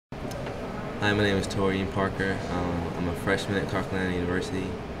Hi, my name is Torian Parker. I'm a freshman at Carolina University.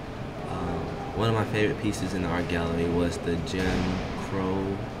 One of my favorite pieces in the art gallery was the Jim Crow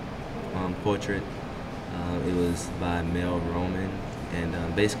portrait. It was by Mel Roman,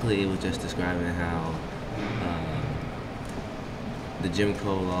 and basically it was just describing how the Jim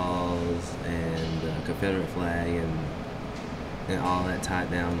Crow laws and the Confederate flag and all that tied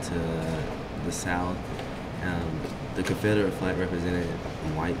down to the South. The Confederate flag represented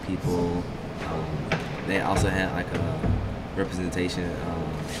white people. They also had like a representation.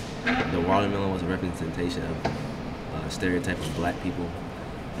 The watermelon was a representation of a stereotype of black people,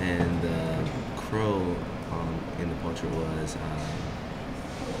 and the crow in the portrait was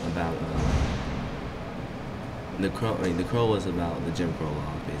about the crow. I mean, the crow was about the Jim Crow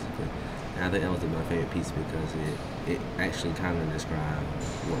laws, basically. And I think that was my favorite piece because it actually kind of described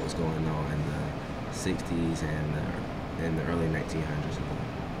what was going on in the '60s and the early 1900s.